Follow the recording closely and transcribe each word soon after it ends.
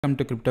Welcome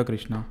to crypto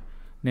Krishna.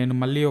 నేను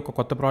మళ్ళీ ఒక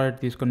కొత్త ప్రాజెక్ట్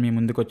తీసుకొని మీ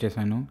ముందుకు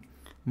వచ్చేసాను.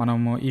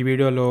 మనము ఈ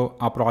వీడియోలో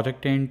ఆ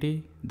ప్రాజెక్ట్ ఏంటి,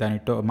 దాని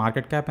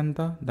మార్కెట్ క్యాప్ ఎంత,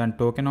 దాని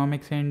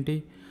టోకెనామిక్స్ ఏంటి,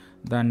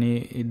 దాన్ని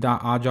ఈ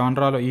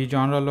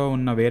జానరాలో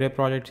ఉన్న వేరే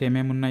ప్రాజెక్ట్స్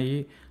ఏమేమి ఉన్నాయి,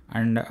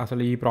 అండ్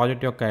అసలు ఈ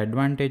ప్రాజెక్ట్ యొక్క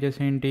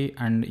అడ్వాంటేజెస్ ఏంటి,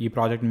 అండ్ ఈ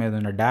ప్రాజెక్ట్ మీద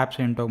ఉన్న డాప్స్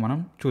ఏంటో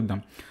మనం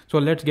చూద్దాం.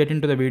 So let's get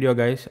in to the video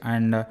guys.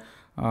 And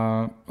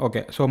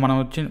okay, so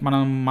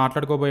మనం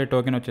మాట్లాడుకోబోయే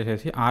టోకెన్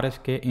వచ్చేసేసి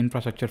ఆర్ఎస్కే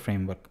ఇన్ఫ్రాస్ట్రక్చర్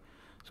ఫ్రేమ్వర్క్.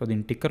 సో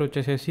దీని టిక్కర్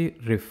వచ్చేసేసి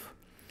RIF,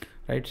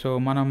 రైట్. సో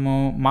మనము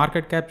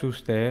మార్కెట్ క్యాప్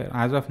చూస్తే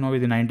యాజ్ ఆఫ్ నో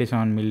ఇది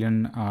 $97 million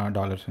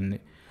ఉంది.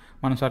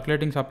 మనం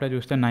సర్క్యులేటింగ్ సప్లై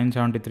చూస్తే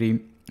 973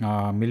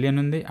 million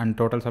ఉంది, అండ్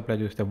టోటల్ సప్లై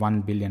చూస్తే 1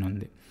 billion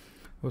ఉంది.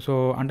 సో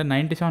అంటే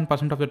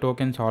 97% ఆఫ్ ద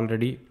టోకెన్స్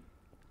ఆల్రెడీ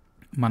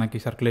మనకి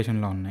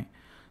సర్క్యులేషన్లో ఉన్నాయి.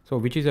 So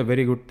which is a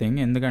very good thing,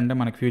 ఎందుకంటే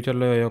మనకి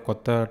ఫ్యూచర్లో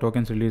కొత్త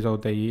టోకెన్స్ రిలీజ్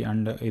అవుతాయి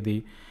అండ్ ఇది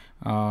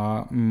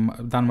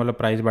దానివల్ల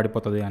ప్రైస్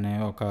పడిపోతుంది అనే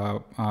ఒక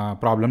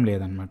ప్రాబ్లం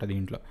లేదనమాట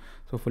దీంట్లో.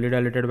 సో ఫుల్లీ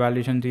డైల్యూటెడ్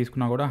వాల్యుయేషన్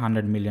తీసుకున్నా కూడా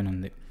 100 million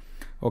ఉంది.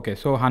 ఓకే,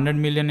 సో 100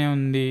 million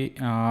ఉంది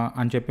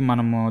అని చెప్పి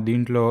మనము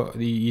దీంట్లో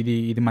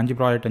ఇది మంచి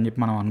ప్రాజెక్ట్ అని చెప్పి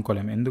మనం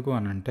అనుకోలేము. ఎందుకు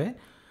అని అంటే,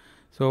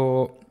 సో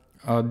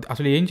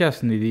అసలు ఏం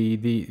చేస్తుంది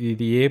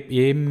ఇది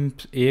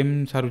ఏం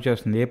సర్వ్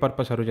చేస్తుంది, ఏ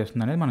పర్పస్ సర్వ్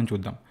చేస్తుంది అనేది మనం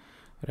చూద్దాం,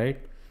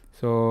 రైట్.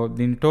 సో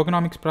దీని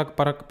టోకెనామిక్స్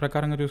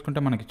ప్రకారంగా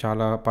చూసుకుంటే మనకి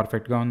చాలా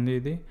పర్ఫెక్ట్గా ఉంది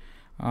ఇది.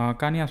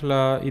 కానీ అసలు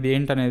ఇది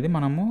ఏంటనేది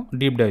మనము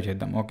డీప్ డైవ్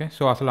చేద్దాం. ఓకే,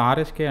 సో అసలు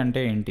ఆర్ఎస్కే అంటే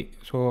ఏంటి?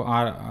 సో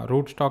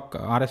రూట్స్టాక్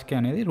ఆర్ఎస్కే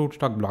అనేది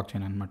రూట్స్టాక్ బ్లాక్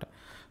చైన్ అనమాట.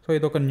 సో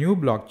ఇది ఒక న్యూ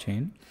బ్లాక్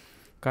చైన్,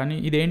 కానీ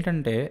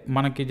ఇదేంటంటే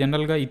మనకి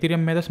జనరల్గా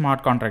ఇథీరియం మీద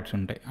స్మార్ట్ కాంట్రాక్ట్స్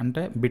ఉంటాయి.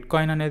 అంటే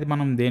బిట్కాయిన్ అనేది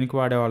మనం దేనికి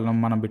వాడేవాళ్ళం,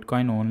 మనం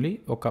బిట్కాయిన్ ఓన్లీ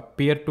ఒక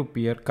పియర్ టు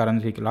పియర్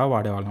కరెన్సీకిలా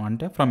వాడేవాళ్ళం.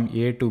 అంటే from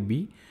A to B,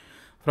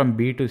 from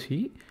B to C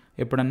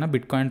ఎప్పుడన్నా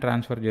బిట్కాయిన్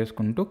ట్రాన్స్ఫర్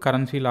చేసుకుంటూ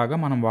కరెన్సీ లాగా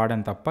మనం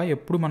వాడాం తప్ప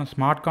ఎప్పుడు మనం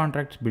స్మార్ట్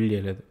కాంట్రాక్ట్స్ బిల్డ్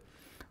చేయలేదు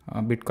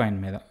బిట్కాయిన్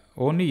మీద.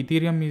 Only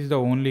Ethereum is the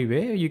only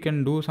way you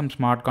can do some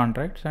smart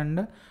contracts and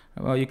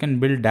you can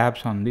build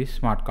డాప్స్ on these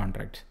smart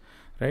contracts,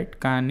 right.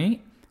 కానీ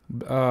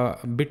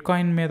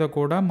బిట్కాయిన్ మీద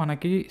కూడా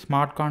మనకి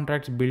స్మార్ట్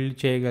కాంట్రాక్ట్స్ బిల్డ్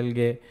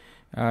చేయగలిగే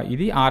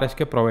ఇది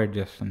ఆర్ఎస్కే ప్రొవైడ్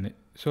చేస్తుంది.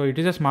 So it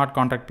is a smart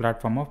contract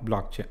platform of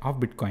block chain of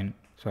bitcoin.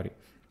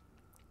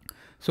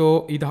 So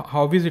ఇది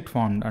how is it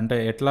found అంటే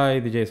ఎట్లా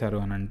ఇది చేశారు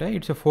అని అంటే,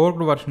 it's a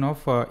ఫోర్క్డ్ version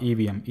of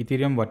EVM,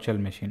 Ethereum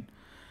virtual machine.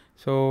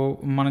 So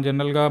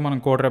జనరల్గా మనం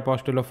కోడ్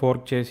రెపాజిటరీలో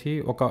ఫోర్క్ చేసి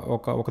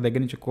ఒక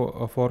దగ్గర నుంచి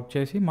ఫోర్క్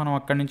చేసి మనం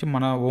అక్కడి నుంచి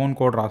మన ఓన్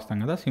కోడ్ రాస్తాం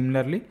కదా.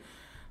 Similarly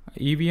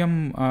EVM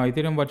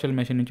Ethereum virtual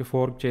machine నుంచి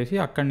ఫోర్క్ చేసి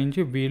అక్కడి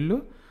నుంచి వీళ్ళు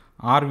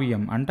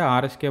ఆర్వీఎం అంటే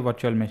ఆర్ఎస్కే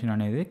వర్చువల్ మెషిన్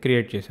అనేది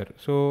క్రియేట్ చేశారు.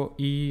 సో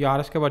ఈ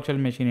ఆర్ఎస్కే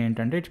వర్చువల్ మెషిన్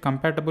ఏంటంటే it's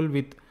compatible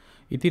with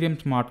Ethereum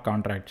smart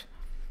contracts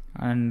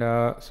and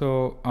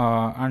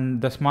and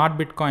the smart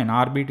bitcoin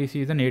ఆర్బిటిసి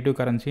is a native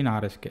currency in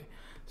RSK.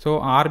 So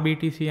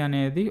ఆర్బిటిసి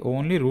అనేది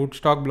ఓన్లీ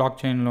రూట్స్టాక్ బ్లాక్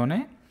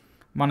చైన్లోనే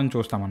మనం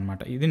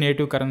చూస్తామన్నమాట. ఇది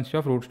native currency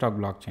of రూట్స్టాక్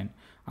block chain.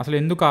 అసలు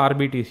ఎందుకు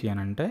ఆర్బిటిసి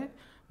అని అంటే,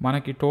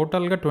 మనకి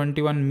టోటల్గా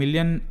 21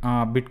 million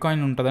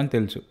బిట్కాయిన్ ఉంటుందని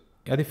తెలుసు.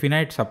 అది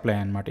ఫినైట్ సప్లై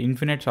అనమాట,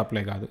 ఇన్ఫినైట్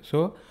సప్లై కాదు. So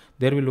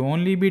there will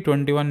only be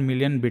 21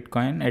 million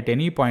bitcoin at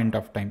any point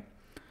of time.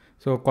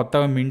 So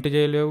కొత్తగా మింట్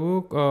చేయలేవు,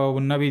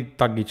 ఉన్నవి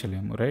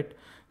తగ్గించలేము, రైట్.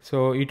 సో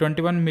ఈ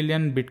 21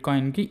 million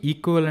బిట్కాయిన్కి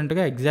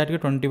ఈక్వలెంట్గా ఎగ్జాక్ట్గా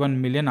 21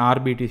 million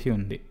ఆర్బిటిసి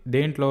ఉంది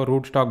దేంట్లో,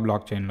 రూట్స్టాక్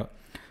బ్లాక్ చైన్లో.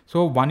 సో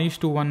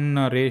 1:1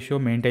 రేషియో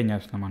మెయింటైన్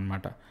చేస్తున్నాం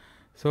అనమాట.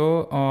 సో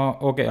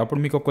ఓకే, అప్పుడు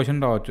మీకు ఒక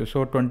క్వశ్చన్ రావచ్చు. సో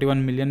 21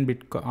 million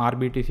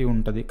ఆర్బిటిసి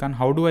ఉంటుంది, కానీ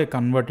how do I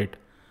convert it,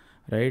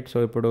 right. So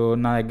ఇప్పుడు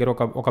నా దగ్గర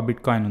ఒక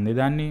బిట్కాయిన్ ఉంది,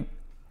 దాన్ని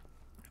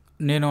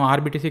నేను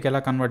ఆర్బిటిసికి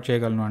ఎలా కన్వర్ట్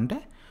చేయగలను అంటే,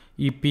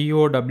 ఈ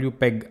POW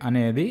పెగ్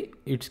అనేది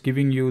it's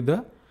giving you the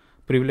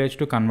privilege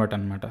to convert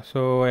అనమాట.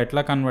 సో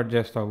ఎట్లా కన్వర్ట్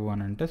చేస్తావు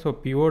అని అంటే, సో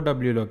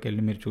POWలోకి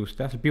వెళ్ళి మీరు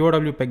చూస్తే అసలు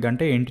POW పెగ్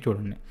అంటే ఏంటి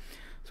చూడండి.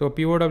 సో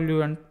POW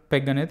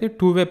పెగ్ అనేది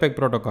 2-way పెగ్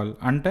ప్రోటోకాల్.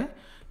 అంటే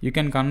you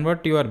can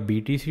convert your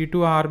BTC to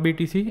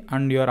RBTC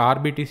and your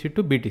RBTC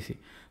to BTC.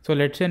 So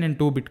let's say నేను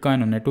 2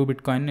 బిట్కాయిన్ ఉన్నాయి, 2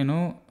 బిట్కాయిన్ నేను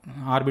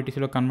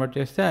RBTCలో కన్వర్ట్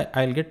చేస్తే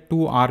I will get 2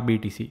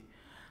 RBTC.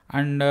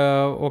 And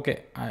okay,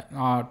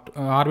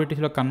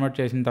 RBTCలో convert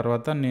చేసిన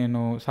తర్వాత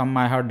నేను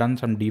I have done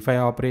some DeFi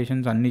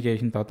operations అన్నీ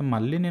చేసిన తర్వాత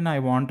మళ్ళీ నేను I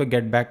want to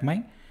get back my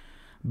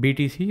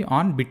BTC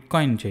on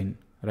bitcoin chain,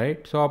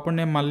 right. So అప్పుడు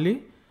నేను మళ్ళీ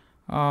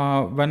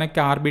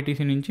వెనక్కి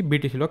RBTC నుంచి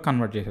BTCలో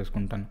కన్వర్ట్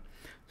చేసేసుకుంటాను.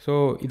 సో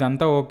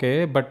ఇదంతా ఓకే,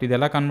 బట్ ఇది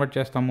ఎలా కన్వర్ట్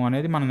చేస్తాము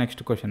అనేది మన నెక్స్ట్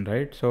క్వశ్చన్,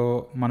 రైట్. సో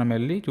మనం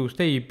వెళ్ళి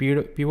చూస్తే ఈ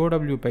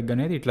POW పెగ్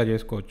అనేది ఇట్లా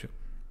చేసుకోవచ్చు,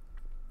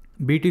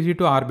 BTC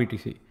to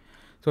RBTC.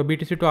 So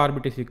BTC to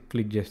RBTC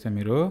click చేస్తే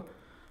మీరు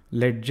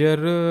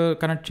లెడ్జర్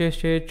కనెక్ట్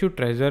చేయొచ్చు,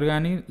 ట్రెజర్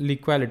కానీ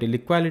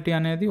లిక్వాలిటీ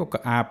అనేది ఒక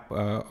యాప్,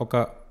 ఒక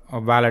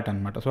వ్యాలెట్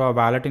అనమాట. సో ఆ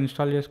వ్యాలెట్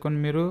ఇన్స్టాల్ చేసుకొని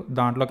మీరు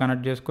దాంట్లో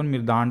కనెక్ట్ చేసుకొని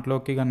మీరు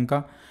దాంట్లోకి కనుక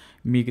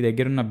మీకు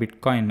దగ్గర ఉన్న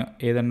బిట్కాయిన్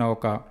ఏదన్నా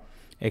ఒక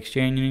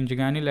ఎక్స్చేంజ్ నుంచి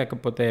కానీ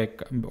లేకపోతే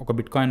ఒక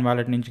బిట్కాయిన్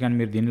వ్యాలెట్ నుంచి కానీ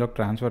మీరు దీనిలోకి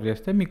ట్రాన్స్ఫర్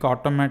చేస్తే మీకు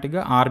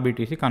ఆటోమేటిక్గా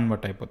RBTC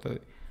కన్వర్ట్ అయిపోతుంది,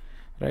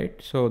 right.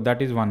 So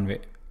that is one way.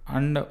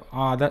 And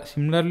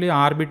similarly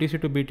RBTC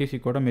to BTC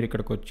కూడా మీరు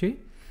ఇక్కడికి వచ్చి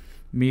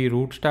మీ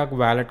రూట్స్టాక్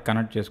వ్యాలెట్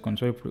కనెక్ట్ చేసుకోండి.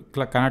 సో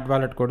ఇప్పుడు కనెక్ట్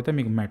వ్యాలెట్ కొడితే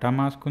మీకు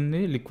మెటామాస్క్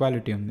ఉంది,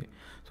 లిక్వాలిటీ ఉంది.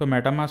 సో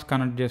మెటామాస్క్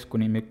కనెక్ట్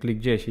చేసుకుని మీరు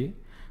క్లిక్ చేసి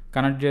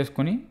కనెక్ట్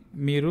చేసుకొని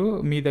మీరు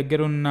మీ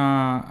దగ్గర ఉన్న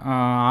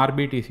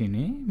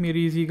ఆర్బిటీసీని మీరు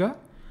ఈజీగా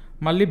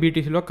మళ్ళీ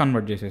బీటీసీలో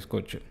కన్వర్ట్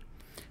చేసేసుకోవచ్చు,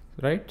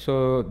 right? So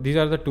these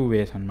are the 2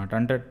 ways అనమాట,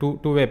 అంటే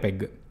two way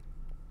peg.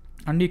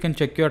 And you can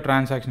check your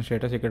transaction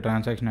status, ఇక్కడ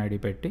ట్రాన్సాక్షన్ ఐడి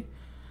పెట్టి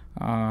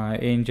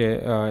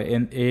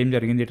ఏం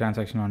జరిగింది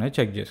ట్రాన్సాక్షన్ అనేది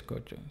చెక్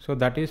చేసుకోవచ్చు. So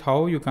that is how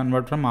you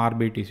convert from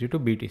ఆర్బిటీసీ to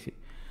BTC,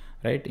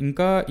 right?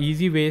 ఇంకా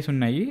ఈజీ వేస్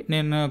ఉన్నాయి,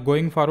 నేను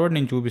గోయింగ్ ఫార్వర్డ్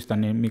నేను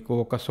చూపిస్తాను. నేను మీకు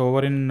ఒక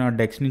సోవరిన్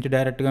డెక్స్ నుంచి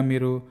డైరెక్ట్గా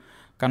మీరు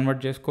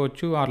కన్వర్ట్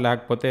చేసుకోవచ్చు, ఆర్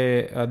లేకపోతే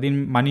దీని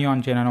మనీ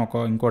ఆన్ చైన్ అని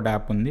ఇంకోటి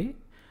యాప్ ఉంది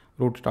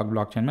రూట్ స్టాక్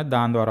బ్లాక్ చైన్ మీద,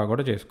 దాని ద్వారా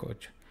కూడా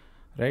చేసుకోవచ్చు,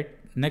 రైట్?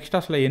 నెక్స్ట్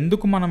అసలు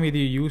ఎందుకు మనం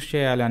ఇది యూజ్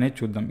చేయాలి అనేది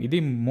చూద్దాం. ఇది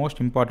మోస్ట్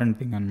ఇంపార్టెంట్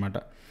థింగ్ అనమాట.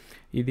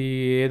 ఇది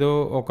ఏదో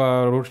ఒక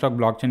root stock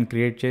block chain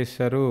create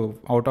చేశారు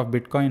అవుట్ ఆఫ్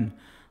బిట్కాయిన్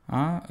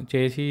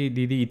చేసి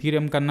ఇది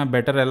ఇథీరియం కన్నా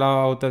బెటర్ ఎలా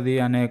అవుతుంది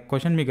అనే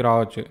క్వశ్చన్ మీకు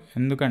రావచ్చు.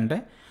 ఎందుకంటే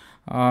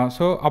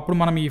సో అప్పుడు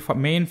మనం ఈ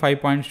మెయిన్ 5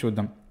 points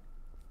చూద్దాం,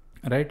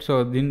 రైట్? సో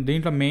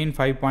దీంట్లో మెయిన్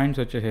 5 points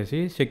వచ్చేసేసి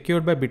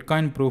secured by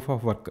bitcoin proof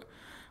of work.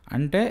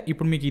 అంటే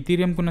ఇప్పుడు మీకు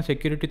ఇథీరియంకున్న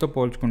సెక్యూరిటీతో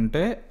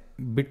పోల్చుకుంటే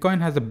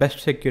bitcoin has the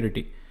best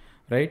security,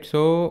 right?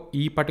 So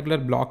ఈ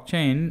particular block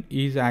chain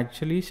is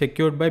actually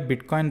secured by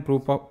bitcoin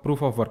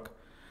proof of work.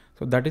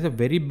 So that is a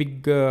very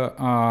big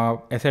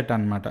asset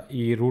అనమాట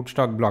ఈ root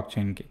stock black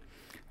చైన్కి,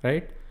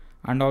 right?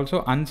 And also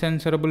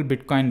అన్సెన్సరబుల్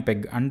bitcoin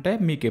peg, అంటే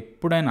మీకు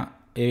ఎప్పుడైనా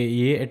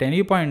at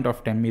any point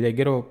of time మీ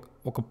దగ్గర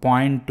ఒక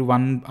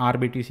 0.1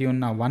 ఆర్బిటీసీ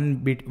ఉన్న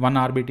 1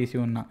 ఆర్బిటీసీ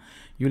ఉన్న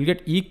you will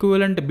get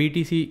equivalent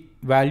BTC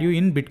value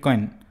in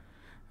bitcoin,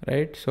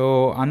 right? So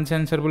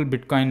అన్సెన్సరబుల్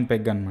bitcoin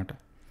peg అనమాట.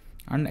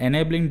 And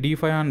enabling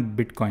DeFi on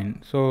bitcoin.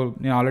 So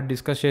నేను already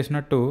discuss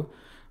చేసినట్టు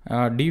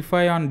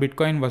DeFi on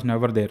bitcoin was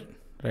never there,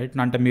 right?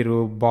 అంటే మీరు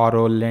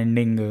borrow,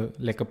 lending,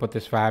 లేకపోతే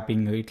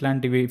స్వాపింగ్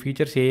ఇట్లాంటివి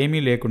ఫీచర్స్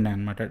ఏమీ లేకుండా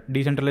అనమాట,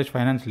 డీసెంట్రలైజ్డ్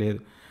ఫైనాన్స్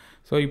లేదు.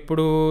 సో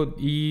ఇప్పుడు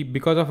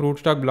because of root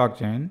stock block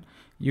chain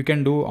you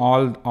can do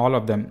all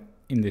of them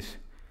in this.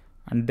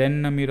 And then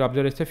మీరు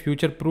అబ్జర్వ్ చేస్తే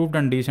future proofed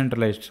and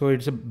decentralised. So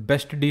it's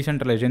best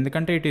decentralised,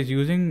 ఎందుకంటే ఇట్ ఈస్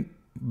యూజింగ్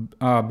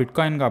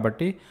బిట్కాయిన్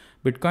కాబట్టి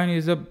bitcoin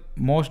is the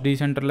most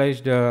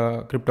decentralised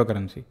crypto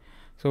currency.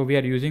 So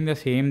we are using the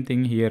same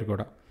thing here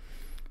కూడా.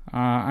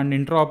 And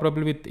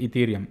ఇంటరాపరబుల్ with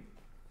Ethereum.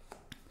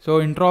 So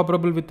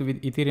ఇంటరాపరబుల్ with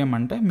Ethereum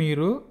అంటే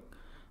మీరు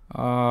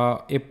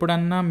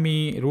ఎప్పుడన్నా మీ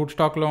route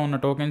స్టాక్లో ఉన్న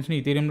టోకెన్స్ని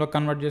ఇథీరియంలో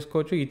convert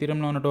చేసుకోవచ్చు,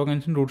 ఇథీరియంలో ఉన్న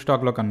టోకెన్స్ని రూట్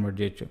స్టాక్లో కన్వర్ట్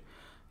చేయొచ్చు.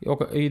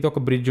 ఇది ఒక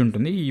బ్రిడ్జ్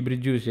ఉంటుంది, ఈ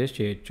బ్రిడ్జ్ యూజ్ చేసి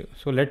చేయొచ్చు.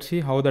 So let's see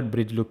how that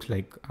bridge looks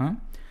like.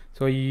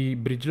 So ఈ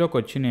బ్రిడ్జ్లోకి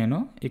వచ్చి నేను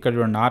ఇక్కడ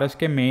చూడండి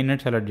ఆర్ఎస్కే మెయిన్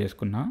నెట్ సెలెక్ట్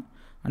చేసుకున్నా,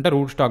 అంటే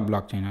రూట్ స్టాక్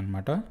బ్లాక్ చైన్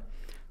అనమాట.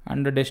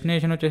 అండ్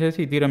డెస్టినేషన్ వచ్చేసేసి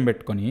ఇథీరియం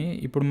పెట్టుకొని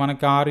ఇప్పుడు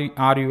మనకి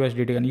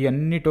ఆర్యుఎస్డిటీ కానీ ఈ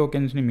అన్ని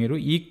టోకెన్స్ని మీరు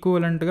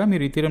ఈక్వలెంట్గా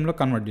మీరు ఇథీరియంలో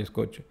కన్వర్ట్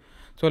చేసుకోవచ్చు.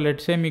 సో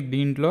లెట్స్ సే మీకు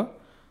దీంట్లో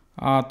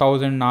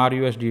 1000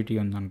 ఆర్యుఎస్డిటీ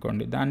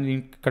ఉందనుకోండి, దాన్ని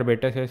ఇక్కడ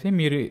పెట్టేసేసి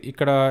మీరు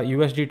ఇక్కడ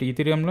యూఎస్డిటీ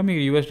ఇథీరియంలో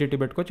మీరు యూఎస్డిటీ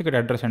పెట్టుకోవచ్చు, ఇక్కడ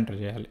అడ్రస్ ఎంటర్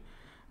చేయాలి.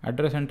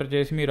 అడ్రస్ ఎంటర్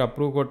చేసి మీరు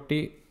అప్రూవ్ కొట్టి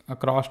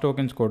క్రాస్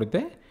టోకెన్స్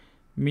కొడితే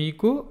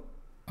మీకు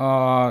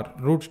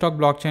రూట్ స్టాక్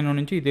బ్లాక్ చైన్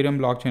నుంచి ఇథీరియం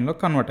బ్లాక్ చైన్లో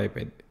కన్వర్ట్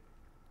అయిపోయింది,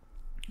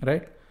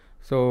 రైట్?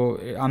 సో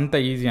అంత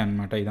ఈజీ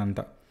అనమాట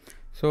ఇదంతా.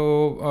 సో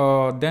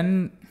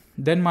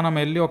దెన్ మనం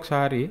వెళ్ళి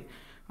ఒకసారి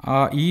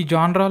ఈ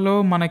జాన్రాలో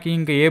మనకి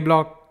ఇంకా ఏ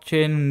బ్లాక్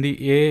చైన్ ఉంది,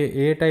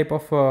 ఏ టైప్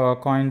ఆఫ్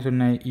కాయిన్స్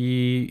ఉన్నాయి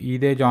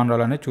ఇదే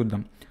జాన్రాలో అనేది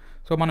చూద్దాం.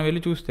 సో మనం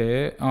వెళ్ళి చూస్తే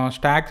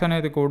స్టాక్స్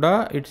అనేది కూడా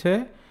it's a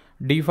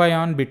DeFi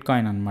on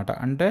bitcoin అనమాట,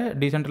 అంటే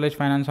decentralise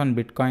finance on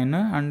bitcoin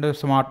and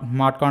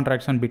smart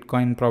contracts on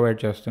bitcoin provide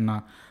చేస్తున్న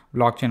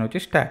బ్లాక్ చైన్ వచ్చి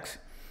స్టాక్స్.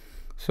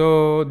 సో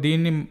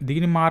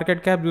దీని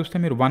మార్కెట్ క్యాప్ చూస్తే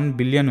మీరు 1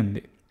 billion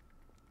ఉంది,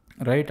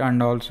 రైట్?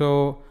 అండ్ ఆల్సో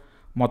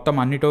మొత్తం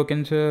అన్ని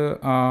టోకెన్స్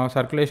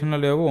సర్క్యులేషన్లో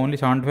లేవు, ఓన్లీ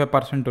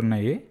 75%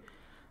 ఉన్నాయి.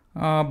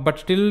 But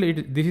still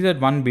this is at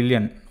 1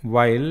 billion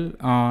while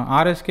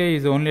RSK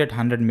is only at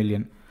 100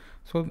 million.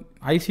 So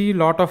I see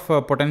lot of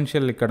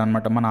potential ఇక్కడ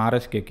అనమాట మన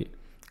ఆర్ఎస్కేకి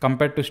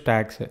compared to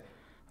stocks,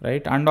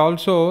 right? And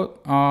also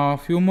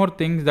few more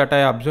things that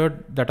I observe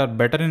that are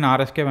better in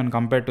RSK when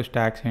compared to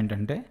stocks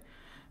ఏంటంటే,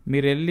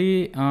 మీరు వెళ్ళి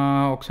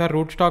ఒకసారి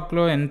route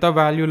స్టాక్లో ఎంత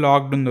value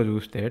locked ఉందో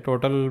చూస్తే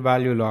total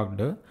value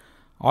locked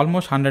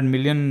almost $100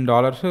 million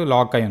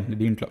lock అయి ఉంది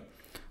దీంట్లో,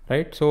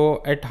 right? So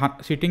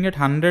sitting at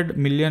 100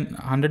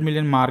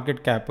 million market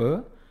cap,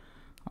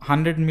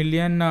 100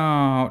 million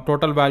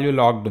total value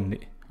locked ఉంది,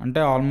 అంటే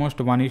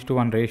ఆల్మోస్ట్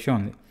 1:1 రేషియో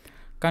ఉంది.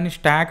 కానీ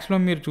స్టాక్స్లో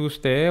మీరు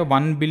చూస్తే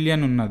 1 billion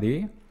ఉన్నది,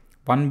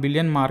 1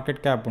 billion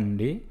మార్కెట్ క్యాప్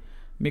ఉండి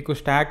మీకు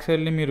స్టాక్స్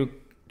వెళ్ళి మీరు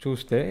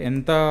చూస్తే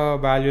ఎంత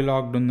వాల్యూ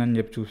లాక్డ్ ఉందని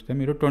చెప్పి చూస్తే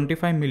మీరు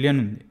 25 million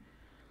ఉంది.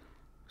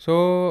 సో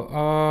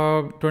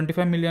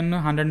 25 million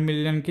 100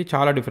 millionకి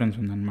చాలా డిఫరెన్స్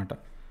ఉందన్నమాట,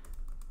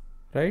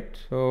 రైట్?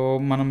 సో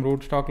మనం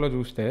రూట్ స్టాక్లో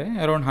చూస్తే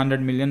అరౌండ్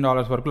 $100 million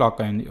వరకు లాక్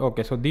అయింది.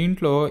 ఓకే, సో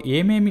దీంట్లో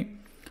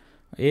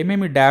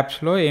ఏమేమి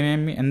డ్యాప్స్లో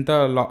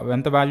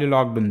ఎంత వాల్యూ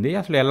లాక్డ్ ఉంది,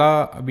 అసలు ఎలా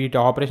వీటి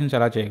ఆపరేషన్స్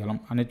ఎలా చేయగలం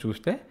అనేది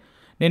చూస్తే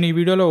నేను ఈ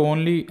వీడియోలో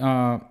ఓన్లీ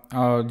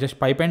జస్ట్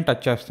పైన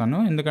టచ్ చేస్తాను,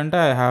 ఎందుకంటే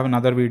I have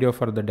another video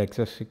for the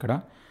డెక్సెస్ ఇక్కడ.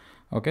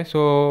 Okay,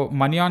 so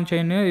money on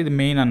chain ఇది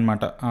మెయిన్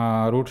అనమాట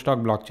రూట్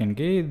స్టాక్ బ్లాక్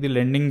చైన్కి, ఇది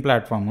లెండింగ్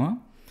ప్లాట్ఫామ్.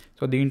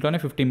 సో దీంట్లోనే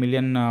 50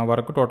 మిలియన్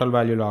వరకు టోటల్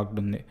వాల్యూ లాక్డ్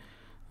ఉంది,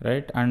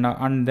 right.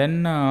 And then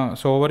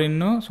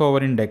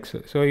sovereign dex.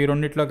 So ఈ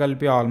రెండిట్లో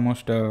కలిపి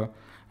almost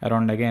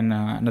around again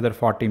another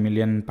 40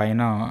 million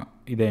పైన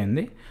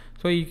ఇదైంది.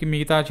 సో ఈ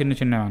మిగతా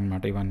చిన్నవి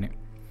అనమాట ఇవన్నీ,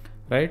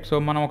 రైట్. సో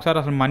మనం ఒకసారి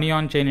అసలు మనీ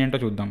ఆన్ చైన్ ఏంటో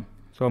చూద్దాం.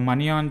 సో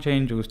మనీ ఆన్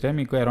చైన్ చూస్తే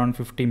మీకు అరౌండ్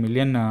 50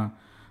 మిలియన్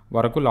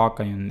వరకు లాక్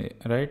అయ్యింది,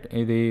 రైట్.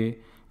 ఇది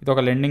ఒక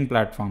లెండింగ్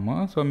ప్లాట్ఫామ్.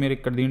 సో మీరు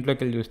ఇక్కడ దీంట్లోకి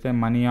వెళ్ళి చూస్తే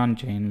మనీ ఆన్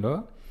చైన్లో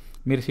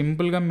మీరు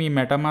సింపుల్గా మీ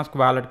మెటామాస్క్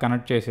వాలెట్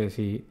కనెక్ట్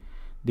చేసేసి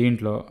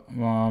దీంట్లో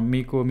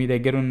మీకు మీ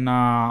దగ్గర ఉన్న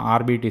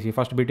ఆర్బిటీసీ,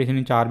 ఫస్ట్ బీటీసీ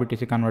నుంచి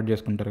ఆర్బిటీసీ కన్వర్ట్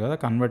చేసుకుంటారు కదా.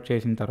 కన్వర్ట్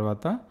చేసిన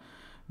తర్వాత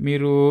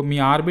మీరు మీ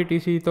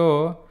ఆర్బిటీసీతో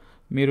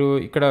మీరు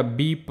ఇక్కడ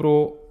బీ ప్రో,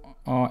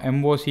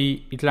 ఎంఓసి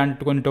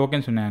ఇట్లాంటి కొన్ని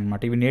టోకెన్స్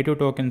ఉన్నాయన్నమాట. ఇవి నేటివ్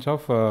టోకెన్స్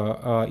ఆఫ్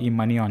ఈ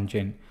మనీ ఆన్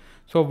చైన్.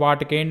 సో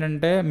వాటికి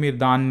ఏంటంటే మీరు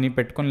దాన్ని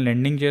పెట్టుకొని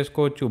లెండింగ్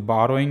చేసుకోవచ్చు,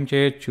 బారోయింగ్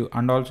చేయొచ్చు,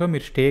 అండ్ ఆల్సో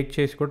మీరు స్టేక్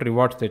చేసి కూడా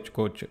రివార్డ్స్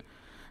తెచ్చుకోవచ్చు,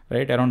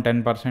 రైట్. అరౌండ్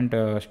 10%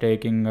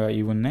 స్టేకింగ్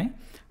ఇవి ఉన్నాయి.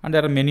 And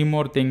there are many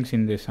more things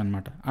in this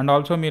అనమాట. అండ్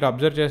ఆల్సో మీరు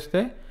అబ్జర్వ్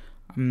చేస్తే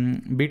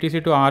బీటీసీ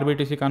టు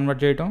ఆర్బిటీసీ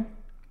కన్వర్ట్ చేయటం,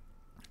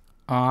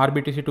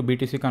 ఆర్బిటీసీ టు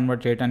బీటీసీ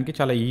కన్వర్ట్ చేయడానికి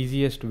చాలా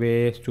ఈజియెస్ట్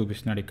వేస్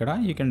చూపిస్తున్నాడు ఇక్కడ.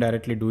 You can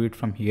directly do it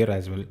from here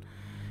as well,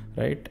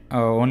 right.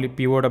 Only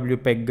POW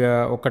peg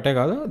ఒక్కటే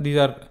కాదు, these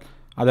are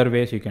other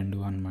ways you can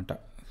do అనమాట.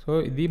 సో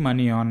ఇది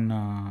money on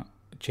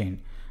chain.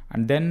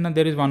 And then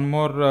there is one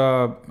more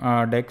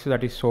dex,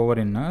 that is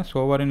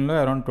సోవరిన్లో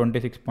around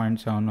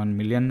 26.71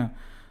 million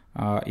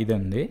ఇది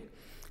ఉంది.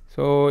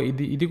 So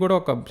ఇది కూడా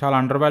ఒక చాలా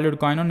అండర్ వాల్యూడ్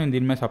కాయిన్. నేను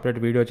దీని మీద సపరేట్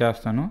వీడియో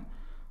చేస్తాను.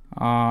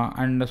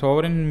 అండ్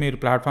సోవరిన్ మీరు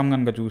ప్లాట్ఫామ్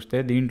కనుక చూస్తే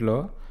దీంట్లో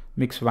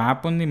మీకు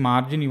స్వాప్ ఉంది,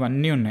 మార్జిన్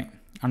ఇవన్నీ ఉన్నాయి.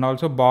 అండ్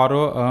ఆల్సో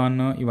బారో,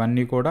 ఎర్న్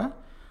ఇవన్నీ కూడా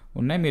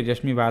ఉన్నాయి. మీరు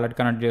జస్ట్ మీ వ్యాలెట్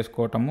కనెక్ట్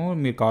చేసుకోవటము,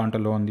 మీరు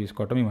కావాలంటే లోన్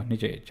తీసుకోవటం ఇవన్నీ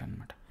చేయొచ్చు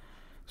అనమాట.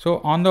 సో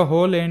ఆన్ ద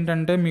హోల్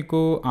ఏంటంటే మీకు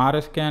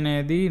ఆర్ఎస్కే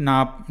అనేది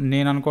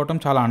నేను అనుకోవటం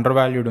చాలా అండర్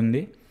వాల్యూడ్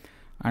ఉంది.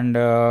 అండ్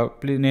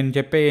ప్లీజ్ నేను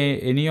చెప్పే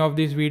ఎనీ ఆఫ్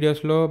దీస్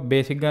వీడియోస్లో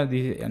బేసిక్గా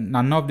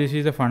none of this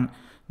is a fund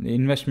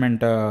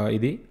investment.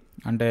 ఇది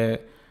అంటే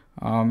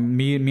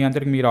మీ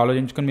అందరికి మీరు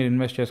ఆలోచించుకొని మీరు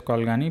ఇన్వెస్ట్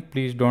చేసుకోవాలి, కానీ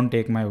please don't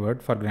take my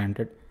word for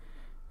granted.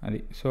 అది.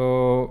 So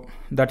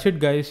that's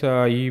it guys.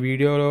 ఈ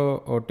వీడియోలో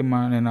ఒకటి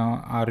నేను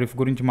ఆ రిఫ్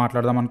గురించి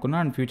మాట్లాడదాం అనుకున్నా.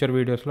 అండ్ ఫ్యూచర్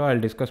వీడియోస్లో I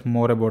will discuss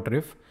more about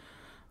రిఫ్.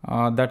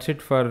 That's it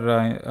for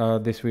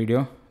this video.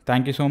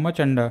 Thank you so much,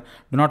 and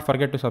do not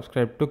forget to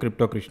subscribe to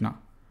Crypto Krishna.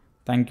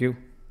 Thank you.